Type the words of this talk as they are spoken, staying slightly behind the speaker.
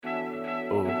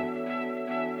Ooh,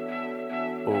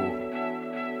 ooh,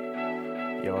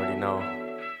 you already know,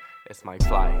 it's my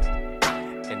Flyy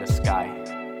in the sky,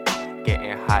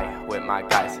 getting high with my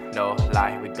guys, no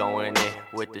lie, we going in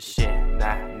with the shit,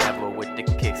 nah, never with the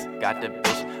kicks, got the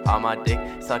bitch on my dick,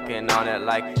 sucking on it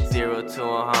like 0 to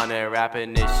 100,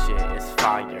 rapping this shit, it's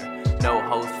fire, no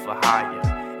host for hire,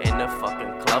 in the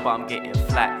fucking club I'm getting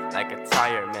flat like a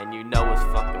tire, man, you know it's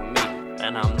fucking me,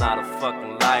 and I'm not a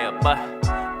fucking liar, but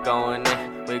going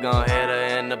in, we gon' hit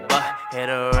her in the butt, hit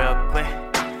her real quick,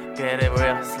 get it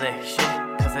real slick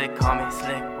shit, cause they call me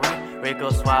Slick Rick, Rico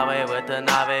Suave with the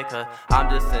nave, cause I'm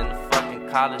just in the fucking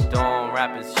college dorm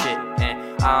rapping shit,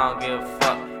 and I don't give a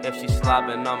fuck if she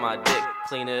slobbing on my dick,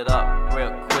 clean it up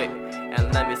real quick,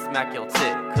 and let me smack your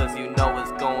tit, cause you know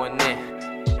it's going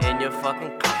in your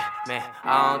fucking clip, man,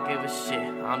 I don't give a shit,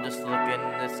 I'm just looking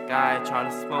in the sky, trying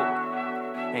to smoke,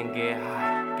 and get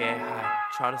high,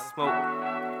 try to smoke,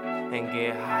 and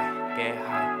get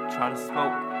high, try to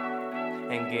smoke,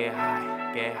 and get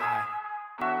high.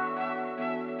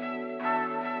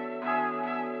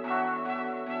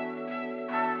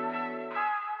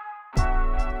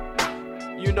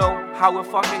 You know how it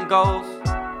fucking goes.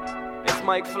 It's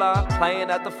Mike Flyy playing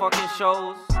at the fucking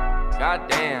shows.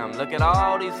 Goddamn, look at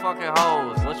all these fucking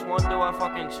hoes. Which one do I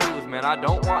fucking choose, man? I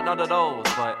don't want none of those,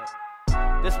 but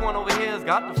this one over here's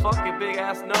got the fucking big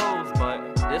ass nose,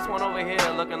 but this one over here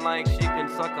looking like she can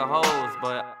suck a hose,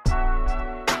 but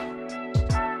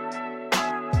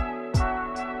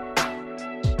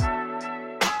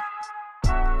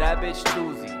that bitch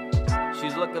choosy,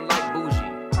 she's looking like bougie.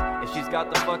 If she's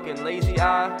got the fucking lazy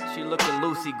eye, she looking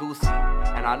loosey goosey.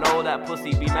 And I know that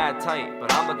pussy be mad tight,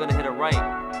 but I'm not gonna hit her right.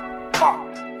 Fuck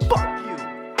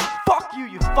you,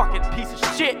 you fucking piece of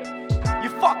shit. You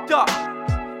fucked up.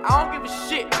 I don't give a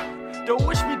shit. Don't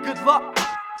wish me good luck.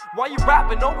 Why you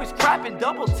rapping, always crapping,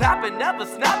 double tapping, never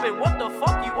snapping? What the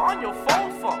fuck you on your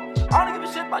phone for? I don't give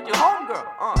a shit about your homegirl.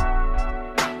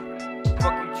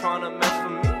 Fuck you tryna mess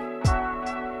with me?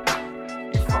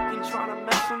 You fucking tryna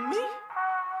mess with me?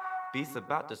 Beats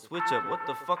about to switch up, what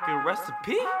the fucking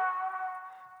recipe?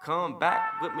 Come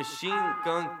back with Machine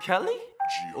Gun Kelly?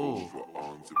 Ooh,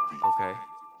 okay.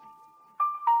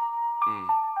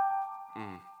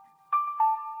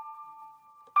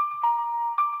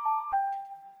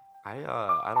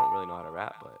 I don't really know how to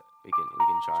rap, but we can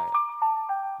try it.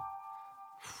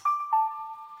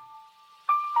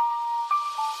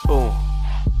 Boom,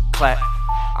 clap.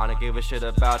 I don't give a shit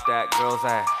about that girl's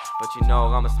ass, but you know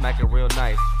I'ma smack it real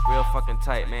nice, real fucking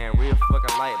tight, man, real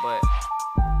fucking light, but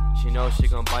she knows she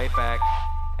gon' bite back,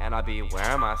 and I be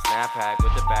wearing my snapback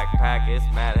with the backpack, it's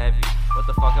mad heavy. What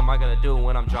the fuck am I gonna do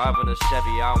when I'm driving a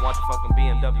Chevy? I don't want the fucking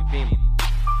BMW Beamer.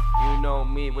 You know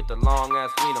me with the long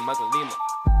ass wiener, Michael Lima.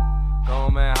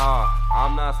 Going man hard,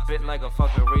 I'm not spitting like a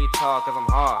fucking retard, cause I'm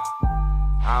hard.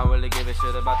 I don't really give a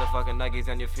shit about the fucking Nikes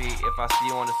on your feet. If I see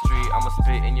you on the street, I'ma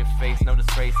spit in your face, no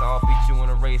disgrace. I'll beat you in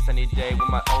a race any day with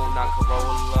my old not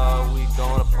Corolla. We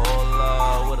gonna pull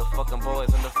up with the fucking boys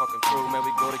and the fucking crew. Man,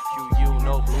 we go to QU,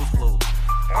 no Blue's Clues.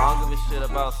 I don't give a shit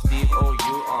about Steve or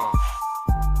you,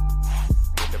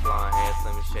 With the blonde hair,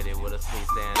 Slim Shady with a sweet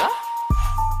stand up.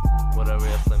 With a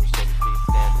real Slim